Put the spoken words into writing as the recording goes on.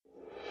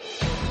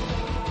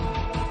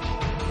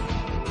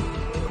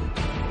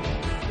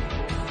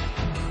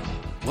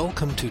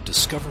Welcome to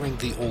Discovering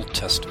the Old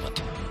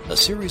Testament, a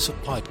series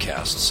of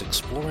podcasts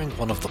exploring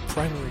one of the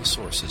primary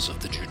sources of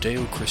the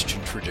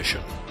Judeo-Christian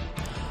tradition.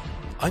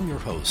 I'm your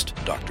host,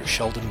 Dr.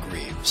 Sheldon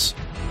Greaves.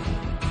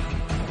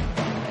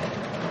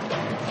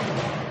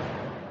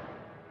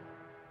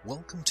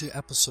 Welcome to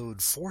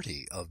episode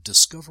 40 of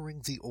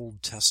Discovering the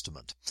Old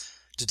Testament.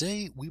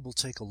 Today we will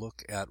take a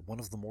look at one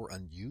of the more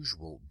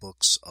unusual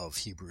books of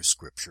Hebrew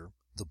Scripture,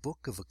 the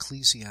book of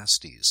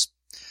Ecclesiastes.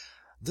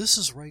 This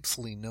is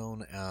rightfully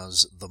known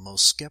as the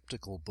most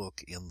skeptical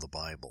book in the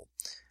Bible.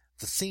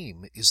 The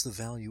theme is the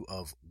value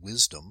of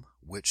wisdom,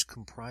 which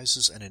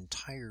comprises an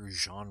entire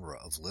genre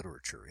of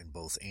literature in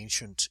both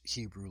ancient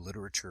Hebrew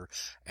literature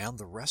and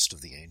the rest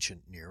of the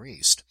ancient Near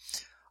East.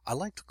 I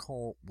like to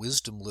call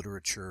wisdom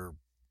literature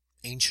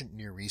ancient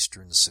Near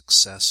Eastern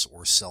success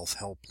or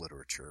self-help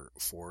literature,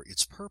 for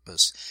its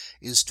purpose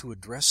is to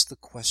address the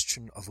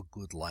question of a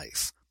good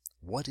life.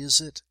 What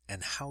is it,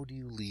 and how do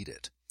you lead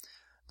it?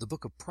 The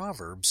book of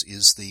Proverbs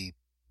is the,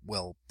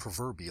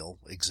 proverbial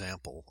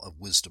example of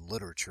wisdom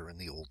literature in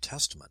the Old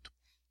Testament.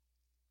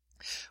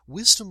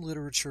 Wisdom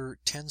literature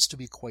tends to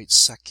be quite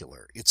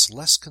secular. It's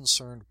less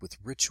concerned with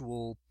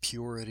ritual,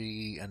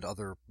 purity, and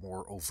other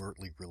more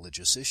overtly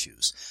religious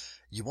issues.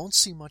 You won't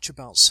see much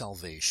about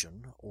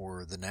salvation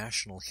or the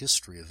national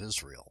history of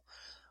Israel.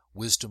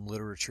 Wisdom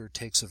literature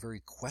takes a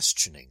very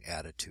questioning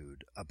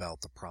attitude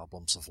about the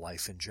problems of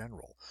life in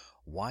general.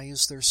 Why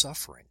is there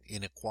suffering,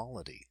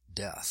 inequality,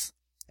 death?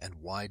 And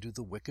why do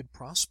the wicked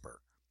prosper?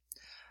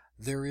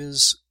 There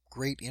is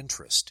great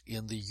interest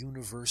in the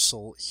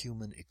universal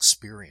human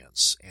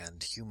experience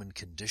and human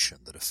condition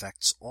that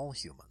affects all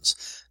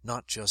humans,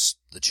 not just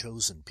the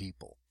chosen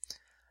people.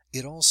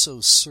 It also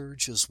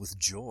surges with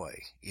joy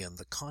in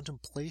the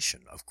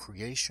contemplation of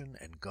creation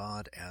and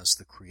God as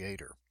the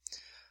Creator.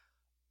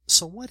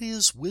 So what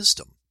is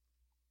wisdom?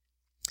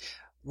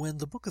 When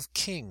the book of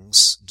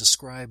Kings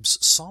describes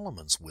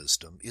Solomon's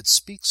wisdom, it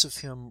speaks of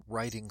him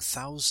writing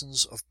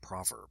thousands of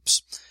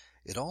proverbs.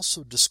 It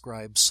also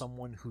describes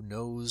someone who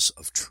knows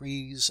of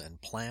trees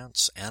and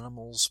plants,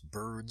 animals,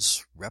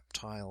 birds,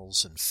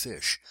 reptiles, and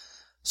fish,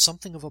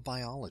 something of a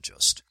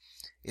biologist.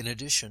 In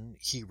addition,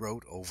 he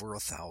wrote over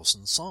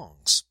 1,000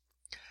 songs.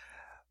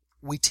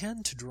 We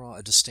tend to draw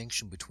a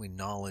distinction between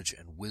knowledge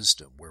and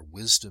wisdom, where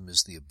wisdom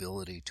is the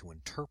ability to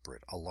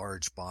interpret a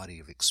large body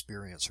of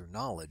experience or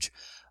knowledge,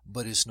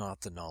 but is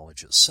not the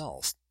knowledge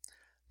itself.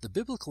 The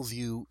biblical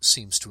view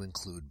seems to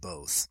include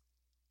both.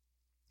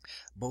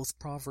 Both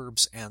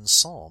Proverbs and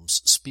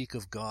Psalms speak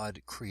of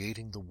God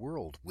creating the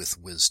world with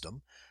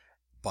wisdom,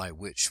 by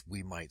which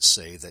we might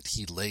say that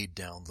he laid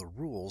down the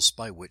rules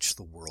by which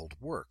the world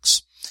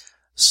works.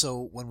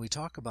 So when we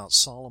talk about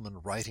Solomon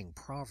writing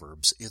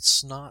Proverbs,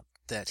 it's not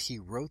that he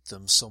wrote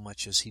them so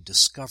much as he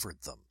discovered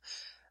them,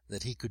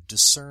 that he could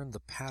discern the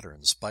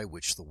patterns by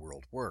which the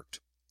world worked.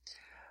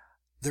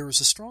 There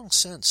is a strong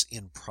sense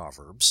in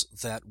Proverbs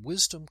that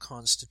wisdom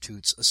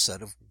constitutes a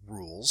set of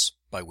rules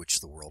by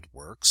which the world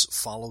works.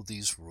 Follow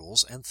these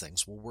rules and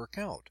things will work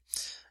out.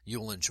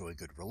 You'll enjoy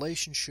good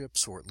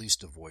relationships, or at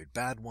least avoid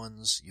bad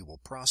ones. You will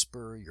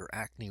prosper, your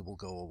acne will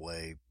go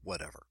away,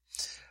 whatever.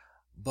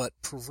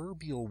 But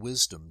proverbial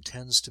wisdom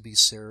tends to be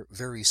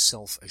very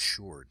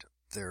self-assured.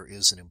 There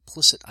is an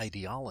implicit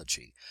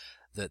ideology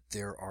that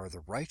there are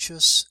the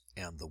righteous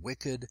and the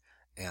wicked,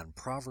 and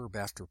proverb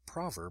after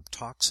proverb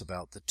talks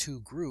about the two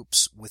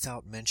groups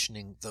without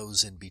mentioning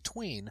those in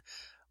between,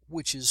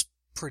 which is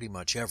pretty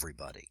much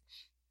everybody.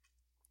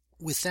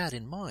 With that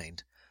in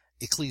mind,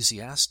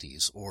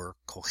 Ecclesiastes, or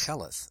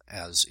Koheleth,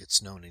 as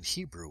it's known in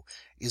Hebrew,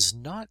 is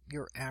not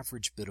your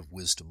average bit of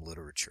wisdom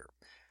literature.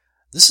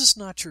 This is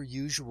not your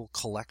usual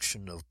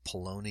collection of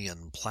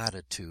Polonian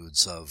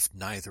platitudes of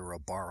neither a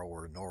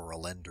borrower nor a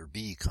lender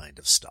be kind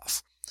of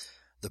stuff.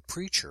 The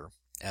preacher,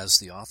 as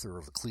the author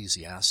of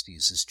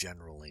Ecclesiastes is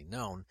generally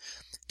known,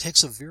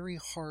 takes a very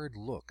hard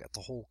look at the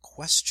whole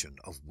question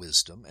of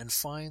wisdom and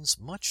finds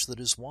much that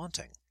is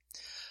wanting.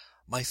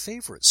 My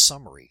favorite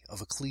summary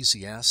of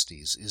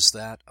Ecclesiastes is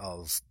that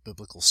of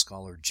biblical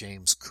scholar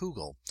James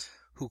Kugel,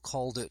 who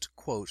called it,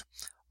 quote,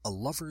 a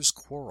lover's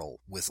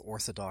quarrel with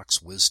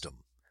orthodox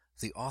wisdom.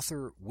 The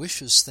author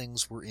wishes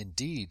things were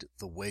indeed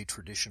the way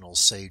traditional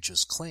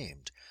sages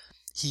claimed.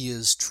 He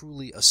is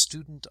truly a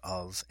student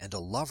of and a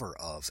lover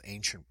of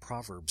ancient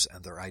proverbs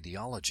and their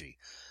ideology,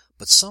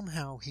 but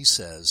somehow, he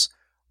says,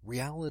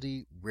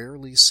 reality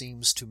rarely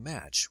seems to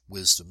match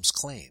wisdom's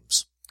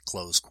claims.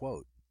 Close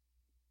quote.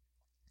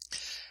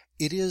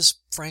 It is,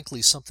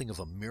 frankly, something of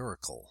a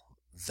miracle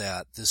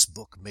that this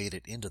book made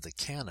it into the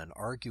canon,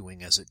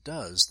 arguing as it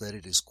does that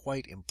it is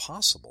quite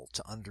impossible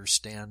to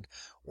understand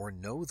or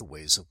know the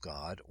ways of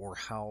God or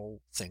how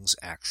things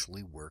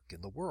actually work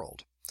in the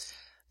world.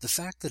 The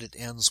fact that it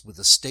ends with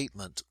a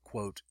statement,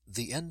 quote,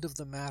 the end of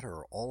the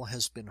matter, all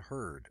has been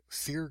heard.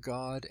 Fear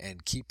God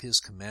and keep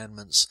his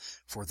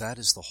commandments, for that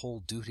is the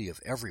whole duty of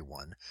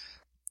everyone.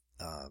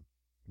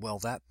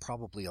 That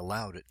probably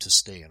allowed it to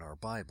stay in our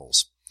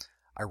Bibles.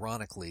 I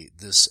Ironically,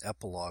 this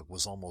epilogue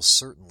was almost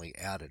certainly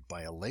added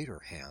by a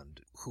later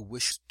hand who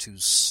wished to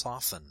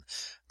soften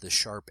the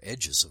sharp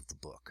edges of the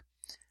book.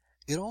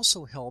 It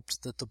also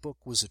helped that the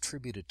book was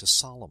attributed to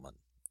Solomon,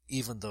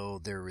 even though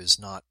there is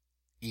not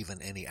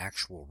even any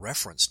actual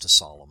reference to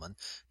Solomon,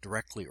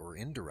 directly or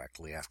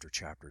indirectly, after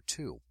chapter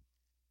 2.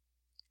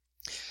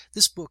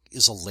 This book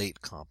is a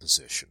late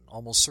composition,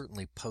 almost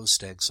certainly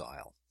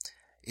post-exile.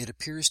 It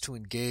appears to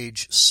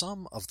engage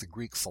some of the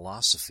Greek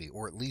philosophy,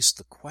 or at least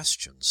the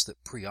questions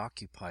that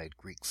preoccupied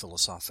Greek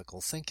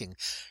philosophical thinking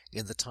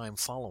in the time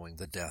following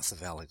the death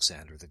of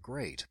Alexander the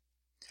Great.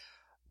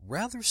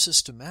 Rather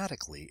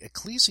systematically,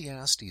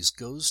 Ecclesiastes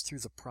goes through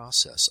the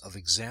process of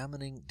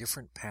examining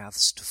different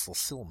paths to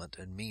fulfillment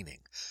and meaning: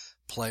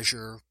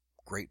 pleasure,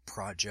 great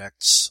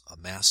projects,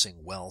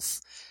 amassing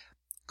wealth.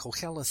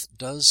 Koheleth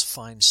does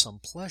find some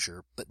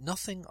pleasure, but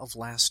nothing of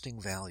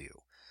lasting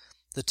value.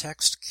 The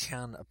text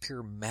can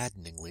appear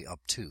maddeningly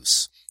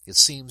obtuse. It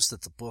seems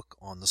that the book,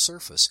 on the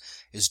surface,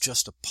 is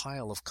just a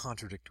pile of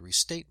contradictory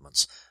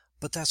statements,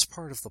 but that's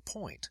part of the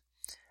point.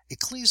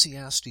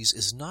 Ecclesiastes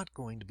is not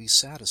going to be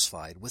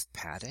satisfied with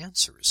pat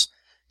answers.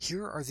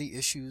 Here are the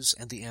issues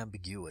and the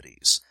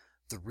ambiguities.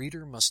 The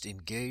reader must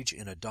engage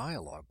in a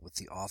dialogue with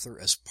the author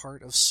as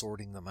part of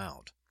sorting them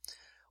out.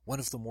 One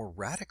of the more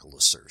radical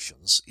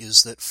assertions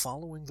is that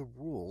following the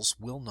rules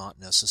will not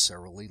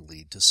necessarily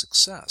lead to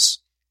success.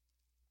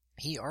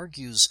 He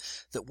argues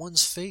that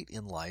one's fate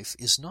in life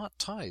is not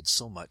tied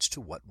so much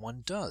to what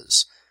one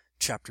does.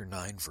 Chapter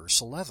 9, verse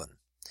 11.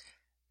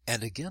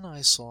 And again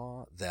I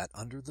saw that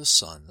under the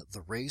sun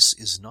the race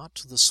is not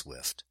to the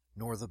swift,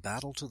 nor the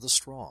battle to the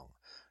strong,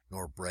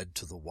 nor bread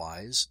to the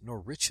wise, nor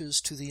riches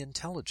to the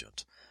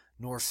intelligent,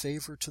 nor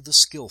favor to the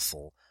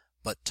skillful,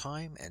 but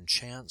time and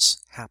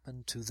chance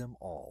happen to them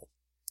all.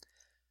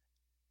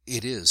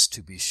 It is,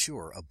 to be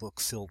sure, a book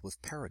filled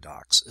with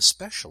paradox,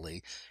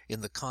 especially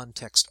in the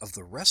context of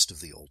the rest of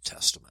the Old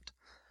Testament.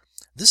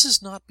 This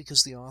is not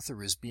because the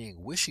author is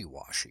being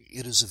wishy-washy.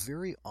 It is a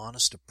very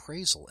honest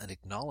appraisal and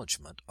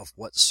acknowledgement of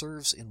what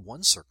serves in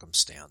one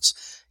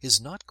circumstance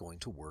is not going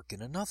to work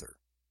in another.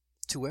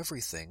 To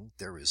everything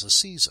there is a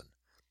season.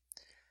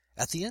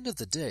 At the end of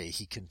the day,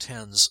 he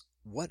contends,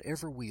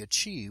 whatever we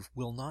achieve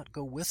will not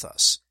go with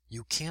us.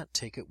 You can't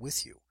take it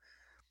with you.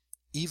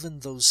 Even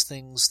those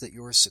things that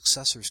your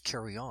successors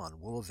carry on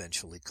will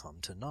eventually come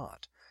to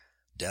naught.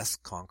 Death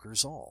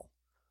conquers all.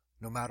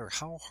 No matter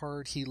how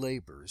hard he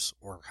labors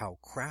or how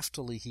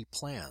craftily he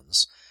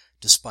plans,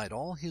 despite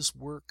all his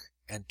work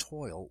and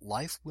toil,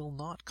 life will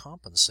not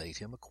compensate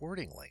him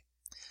accordingly.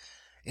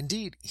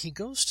 Indeed, he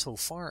goes so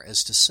far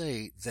as to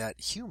say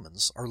that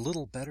humans are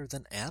little better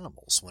than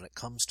animals when it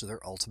comes to their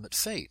ultimate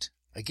fate.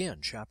 Again,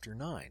 chapter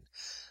 9.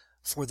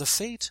 For the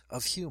fate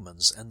of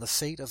humans and the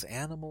fate of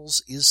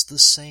animals is the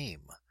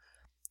same.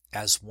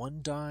 As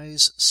one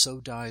dies, so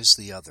dies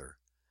the other.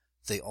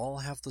 They all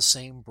have the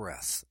same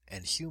breath,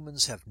 and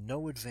humans have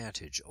no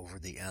advantage over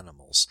the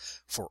animals,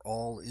 for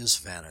all is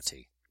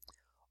vanity.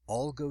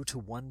 All go to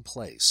one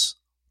place.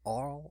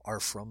 All are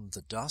from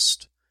the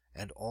dust,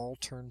 and all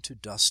turn to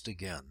dust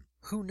again.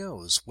 Who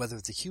knows whether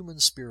the human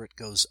spirit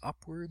goes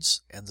upwards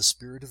and the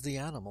spirit of the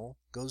animal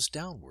goes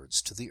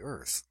downwards to the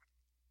earth?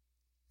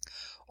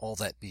 All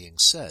that being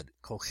said,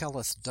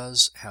 Koheleth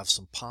does have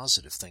some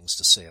positive things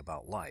to say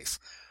about life.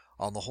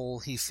 On the whole,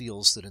 he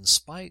feels that in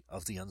spite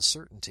of the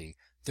uncertainty,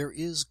 there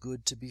is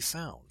good to be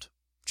found.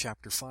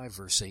 Chapter 5,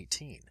 verse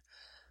 18.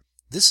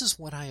 This is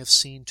what I have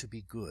seen to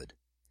be good.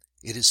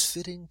 It is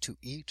fitting to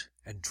eat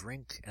and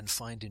drink and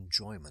find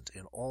enjoyment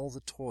in all the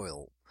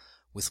toil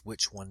with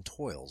which one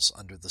toils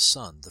under the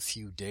sun the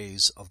few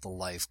days of the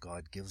life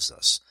God gives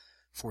us,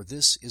 for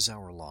this is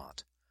our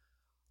lot.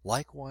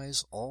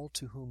 Likewise all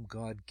to whom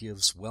God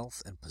gives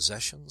wealth and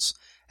possessions,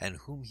 and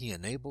whom he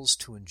enables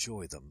to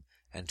enjoy them,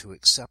 and to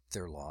accept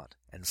their lot,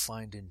 and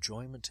find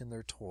enjoyment in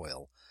their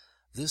toil,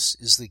 this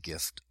is the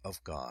gift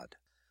of God.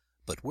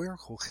 But where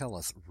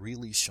Koheleth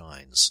really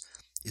shines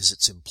is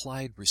its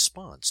implied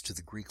response to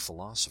the Greek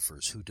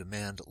philosophers who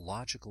demand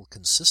logical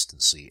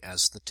consistency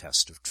as the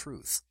test of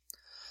truth.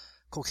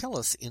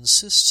 Koheleth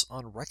insists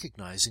on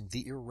recognizing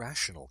the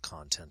irrational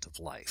content of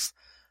life,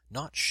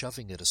 not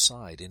shoving it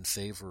aside in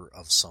favor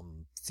of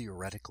some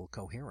theoretical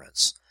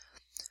coherence.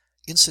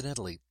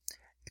 Incidentally,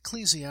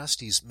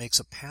 Ecclesiastes makes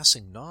a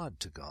passing nod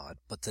to God,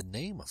 but the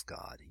name of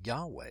God,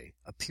 Yahweh,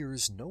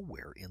 appears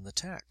nowhere in the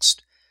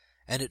text,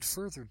 and it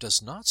further does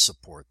not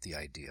support the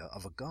idea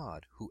of a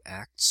God who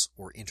acts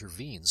or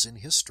intervenes in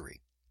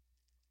history.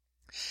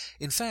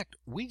 In fact,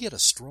 we get a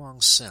strong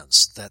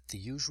sense that the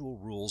usual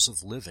rules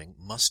of living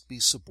must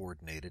be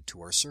subordinated to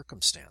our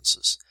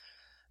circumstances.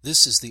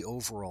 This is the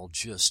overall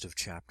gist of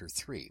chapter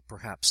 3,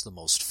 perhaps the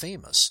most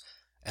famous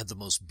and the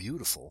most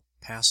beautiful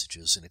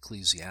passages in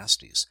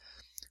Ecclesiastes.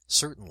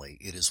 Certainly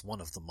it is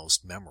one of the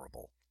most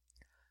memorable.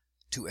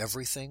 To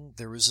everything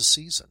there is a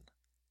season.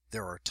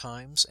 There are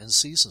times and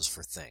seasons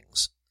for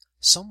things.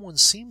 Someone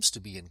seems to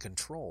be in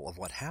control of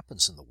what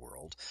happens in the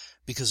world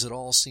because it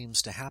all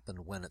seems to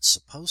happen when it's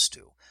supposed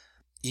to.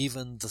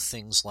 even the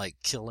things like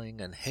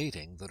killing and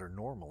hating that are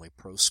normally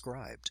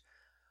proscribed.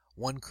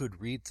 One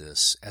could read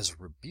this as a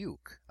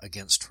rebuke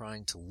against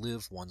trying to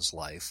live one's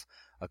life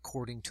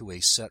according to a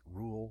set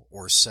rule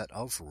or set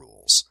of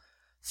rules.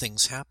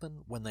 Things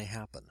happen when they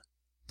happen.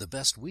 The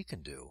best we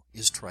can do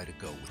is try to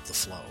go with the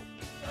flow.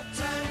 A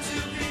time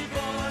to be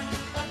born,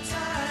 a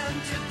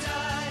time to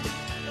die,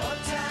 a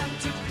time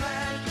to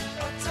plant,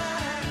 a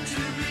time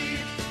to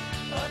reap,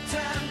 a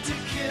time to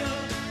kill,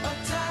 a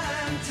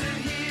time to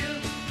heal,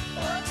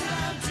 a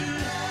time to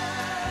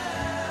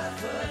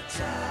laugh, a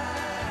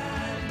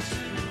time to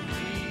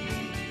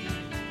weep.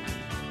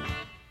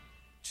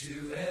 To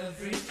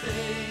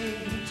everything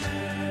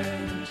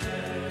turn,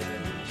 turn,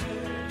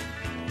 turn.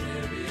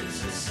 There is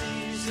a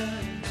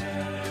season.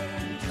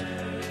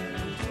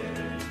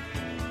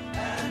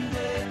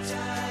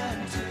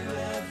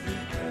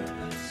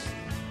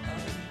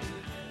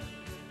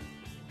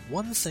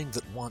 One thing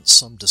that wants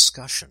some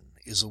discussion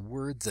is a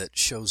word that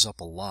shows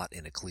up a lot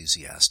in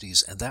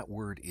Ecclesiastes, and that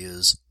word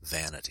is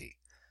vanity.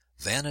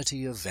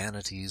 Vanity of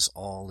vanities,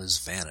 all is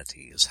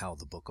vanity, is how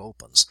the book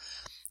opens.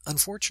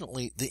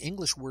 Unfortunately, the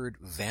English word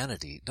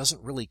vanity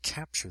doesn't really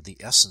capture the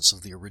essence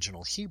of the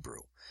original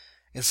Hebrew.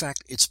 In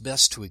fact, it's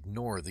best to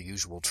ignore the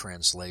usual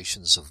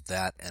translations of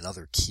that and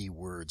other key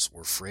words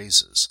or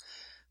phrases.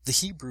 The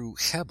Hebrew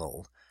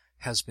hebel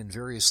has been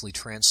variously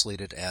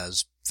translated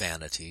as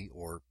vanity,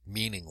 or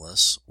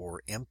meaningless,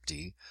 or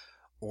empty,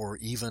 or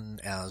even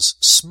as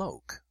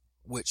smoke,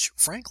 which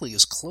frankly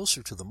is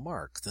closer to the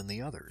mark than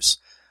the others.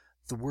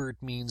 The word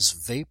means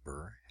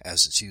vapor,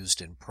 as it's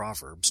used in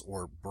Proverbs,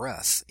 or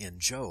breath in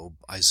Job,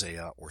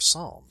 Isaiah, or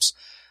Psalms.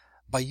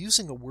 By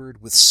using a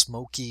word with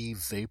smoky,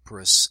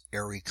 vaporous,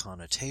 airy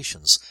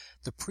connotations,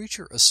 the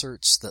preacher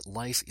asserts that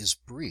life is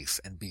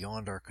brief and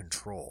beyond our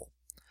control.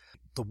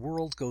 The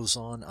world goes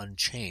on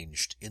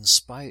unchanged in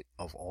spite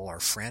of all our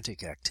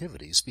frantic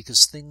activities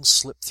because things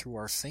slip through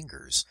our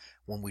fingers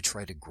when we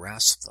try to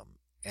grasp them,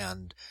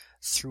 and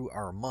through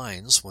our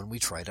minds when we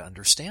try to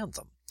understand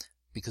them,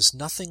 because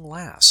nothing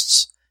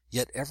lasts,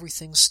 yet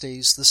everything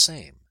stays the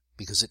same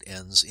because it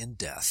ends in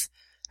death,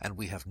 and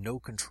we have no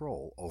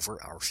control over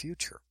our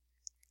future.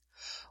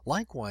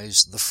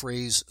 Likewise, the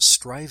phrase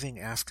striving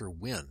after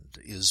wind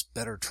is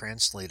better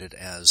translated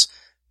as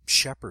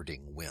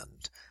shepherding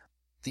wind.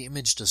 The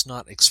image does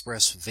not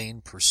express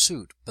vain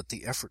pursuit, but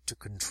the effort to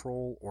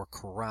control or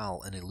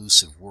corral an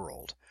elusive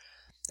world.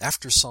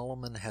 After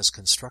Solomon has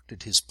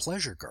constructed his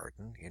pleasure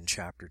garden in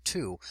chapter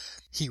 2,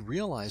 he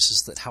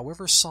realizes that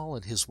however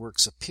solid his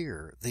works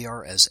appear, they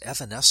are as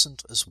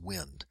evanescent as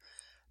wind.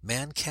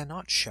 Man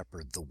cannot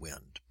shepherd the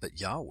wind,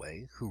 but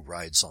Yahweh, who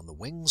rides on the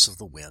wings of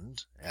the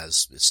wind,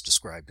 as it's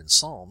described in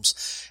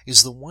Psalms,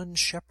 is the one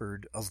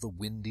shepherd of the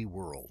windy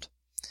world.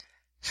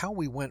 How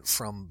we went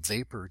from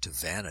vapor to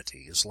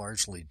vanity is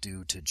largely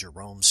due to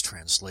Jerome's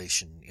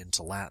translation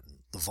into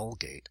Latin, the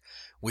Vulgate,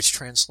 which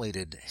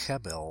translated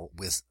hebel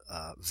with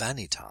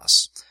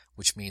vanitas,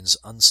 which means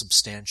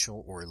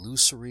unsubstantial or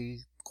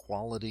illusory,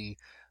 quality,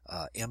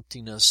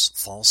 emptiness,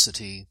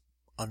 falsity,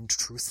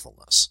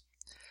 untruthfulness.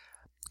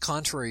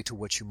 Contrary to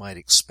what you might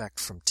expect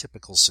from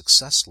typical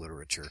success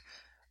literature,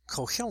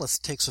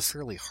 Koheleth takes a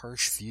fairly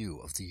harsh view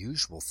of the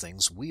usual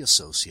things we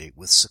associate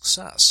with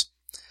success.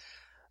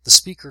 The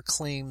speaker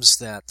claims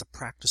that the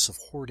practice of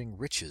hoarding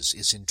riches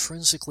is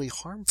intrinsically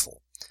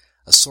harmful,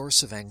 a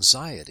source of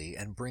anxiety,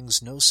 and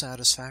brings no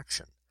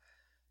satisfaction.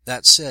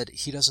 That said,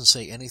 he doesn't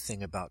say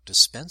anything about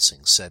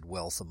dispensing said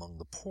wealth among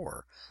the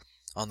poor.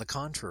 On the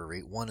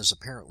contrary, one is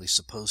apparently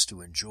supposed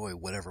to enjoy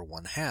whatever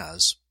one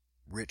has,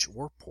 rich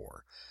or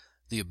poor.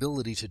 The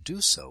ability to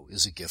do so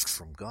is a gift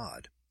from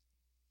God.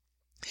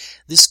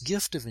 This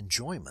gift of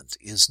enjoyment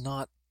is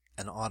not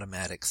an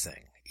automatic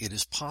thing. It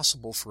is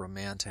possible for a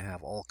man to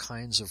have all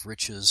kinds of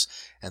riches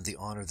and the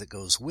honor that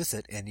goes with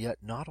it, and yet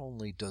not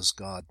only does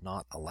God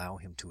not allow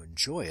him to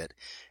enjoy it,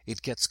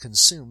 it gets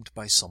consumed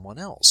by someone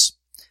else.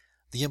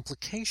 The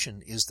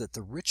implication is that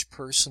the rich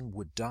person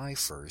would die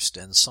first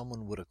and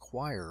someone would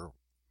acquire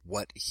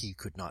what he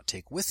could not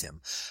take with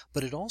him,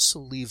 but it also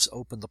leaves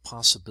open the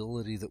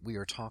possibility that we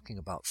are talking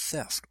about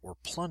theft or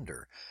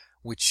plunder,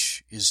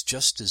 which is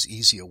just as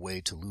easy a way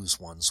to lose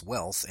one's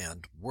wealth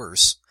and,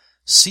 worse,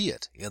 see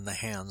it in the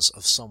hands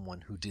of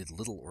someone who did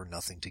little or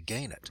nothing to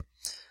gain it.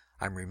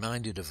 I'm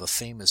reminded of a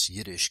famous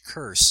Yiddish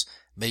curse,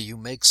 "May you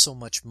make so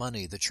much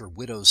money that your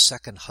widow's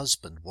second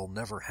husband will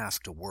never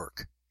have to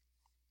work."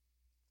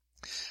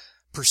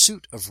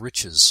 Pursuit of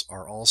riches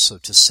are also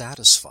to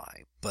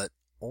satisfy, but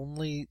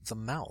only the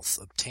mouth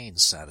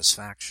obtains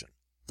satisfaction.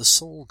 The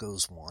soul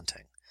goes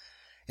wanting.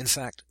 In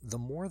fact, the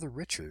more the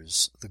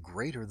riches, the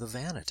greater the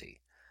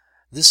vanity.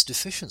 This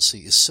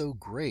deficiency is so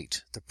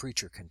great, the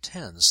preacher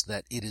contends,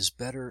 that it is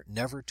better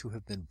never to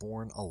have been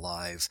born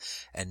alive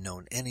and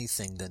known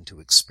anything than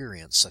to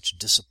experience such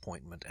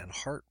disappointment and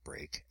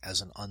heartbreak as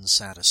an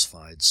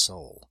unsatisfied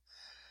soul.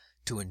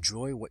 To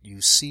enjoy what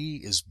you see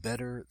is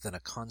better than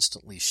a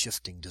constantly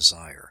shifting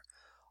desire,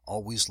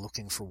 always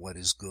looking for what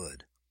is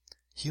good.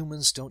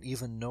 Humans don't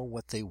even know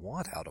what they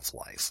want out of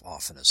life,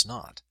 often as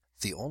not.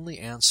 The only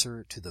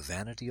answer to the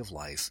vanity of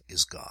life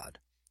is God.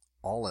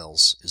 All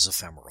else is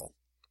ephemeral.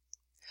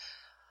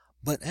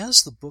 But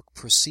as the book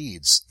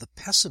proceeds, the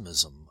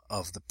pessimism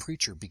of the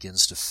preacher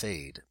begins to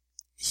fade.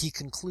 He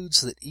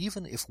concludes that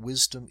even if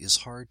wisdom is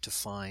hard to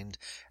find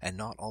and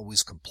not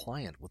always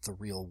compliant with the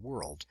real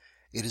world,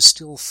 it is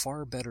still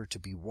far better to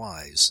be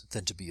wise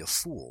than to be a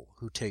fool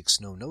who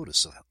takes no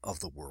notice of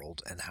the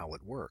world and how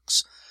it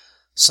works.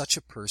 Such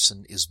a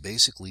person is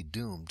basically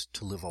doomed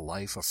to live a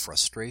life of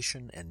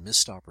frustration and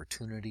missed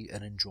opportunity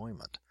and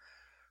enjoyment.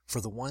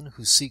 For the one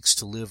who seeks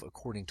to live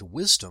according to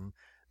wisdom,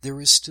 there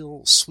is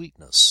still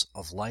sweetness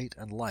of light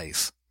and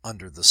life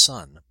under the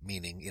sun,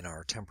 meaning in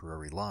our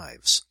temporary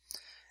lives.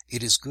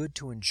 It is good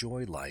to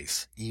enjoy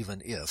life,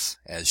 even if,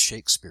 as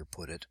Shakespeare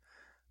put it,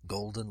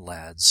 golden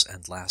lads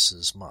and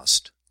lasses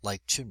must,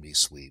 like chimney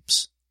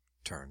sweeps,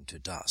 turn to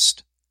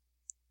dust.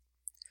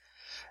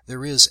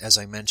 There is, as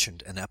I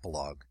mentioned, an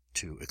epilogue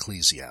to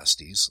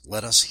Ecclesiastes.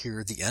 Let us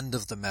hear the end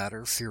of the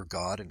matter, fear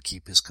God and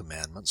keep his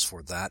commandments,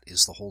 for that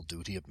is the whole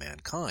duty of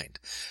mankind.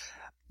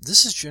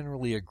 This is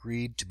generally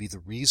agreed to be the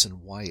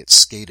reason why it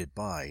skated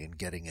by in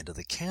getting into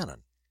the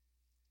canon.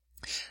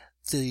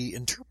 The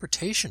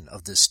interpretation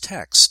of this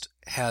text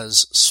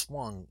has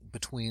swung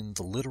between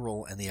the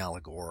literal and the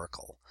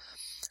allegorical.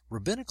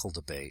 Rabbinical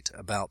debate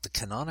about the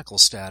canonical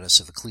status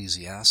of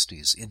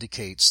Ecclesiastes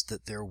indicates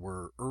that there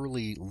were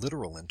early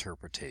literal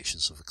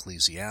interpretations of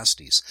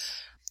Ecclesiastes.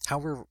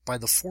 However, by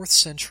the 4th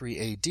century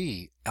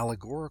A.D.,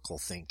 allegorical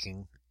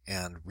thinking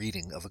and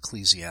reading of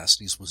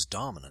Ecclesiastes was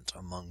dominant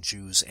among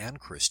Jews and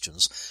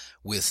Christians,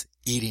 with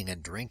eating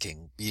and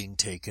drinking being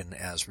taken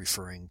as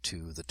referring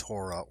to the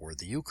Torah or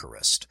the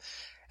Eucharist,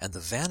 and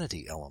the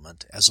vanity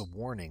element as a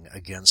warning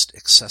against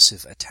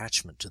excessive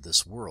attachment to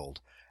this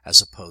world,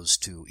 as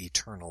opposed to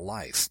eternal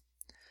life.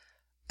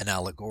 An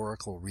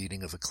allegorical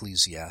reading of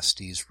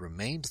Ecclesiastes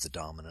remained the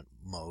dominant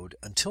mode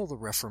until the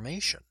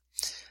Reformation.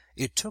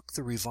 It took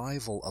the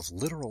revival of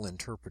literal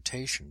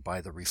interpretation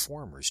by the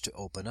Reformers to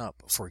open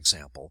up, for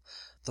example,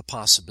 the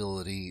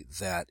possibility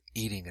that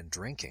eating and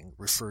drinking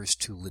refers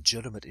to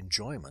legitimate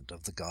enjoyment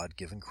of the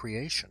God-given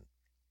creation.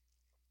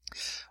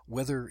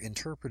 Whether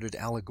interpreted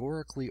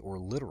allegorically or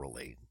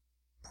literally,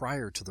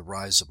 prior to the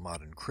rise of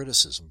modern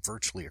criticism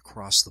virtually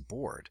across the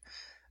board,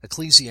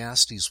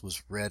 Ecclesiastes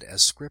was read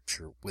as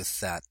scripture with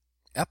that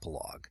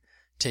epilogue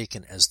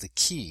taken as the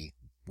key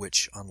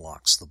which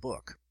unlocks the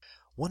book.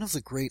 One of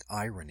the great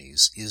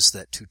ironies is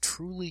that to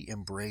truly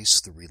embrace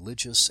the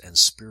religious and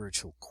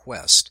spiritual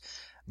quest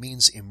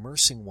means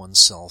immersing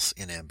oneself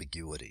in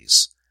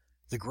ambiguities.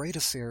 The great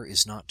affair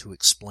is not to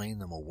explain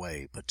them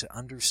away, but to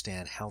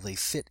understand how they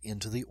fit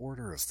into the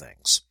order of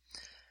things.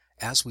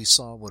 As we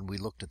saw when we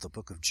looked at the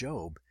book of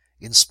Job,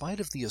 in spite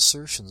of the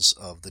assertions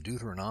of the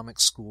Deuteronomic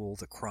school,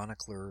 the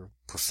chronicler,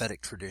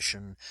 prophetic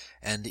tradition,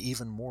 and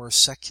even more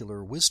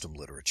secular wisdom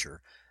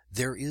literature,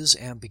 there is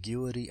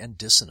ambiguity and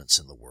dissonance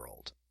in the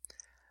world.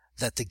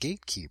 That the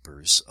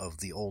gatekeepers of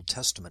the Old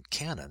Testament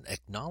canon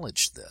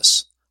acknowledged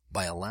this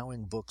by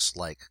allowing books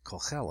like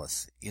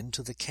Koheleth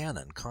into the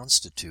canon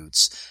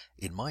constitutes,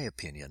 in my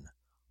opinion,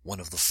 one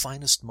of the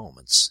finest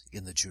moments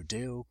in the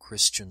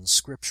Judeo-Christian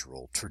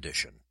scriptural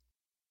tradition.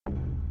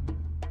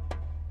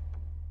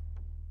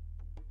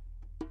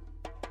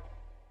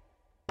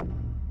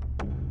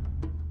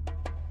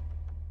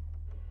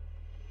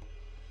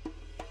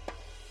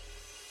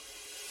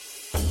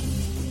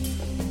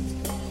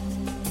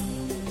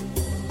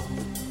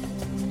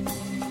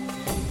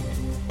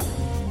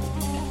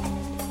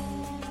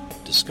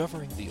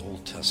 Discovering the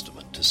Old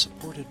Testament is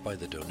supported by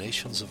the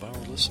donations of our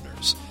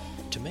listeners.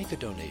 To make a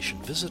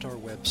donation, visit our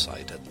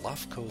website at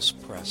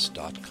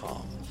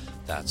lafkospress.com.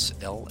 That's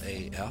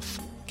L-A-F-K-O-S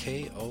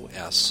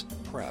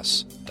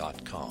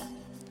press.com.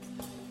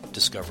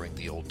 Discovering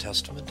the Old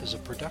Testament is a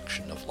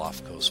production of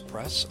Lafkos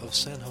Press of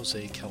San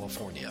Jose,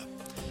 California.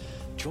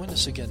 Join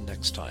us again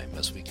next time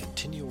as we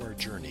continue our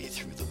journey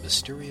through the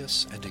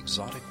mysterious and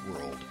exotic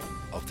world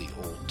of the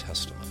Old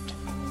Testament.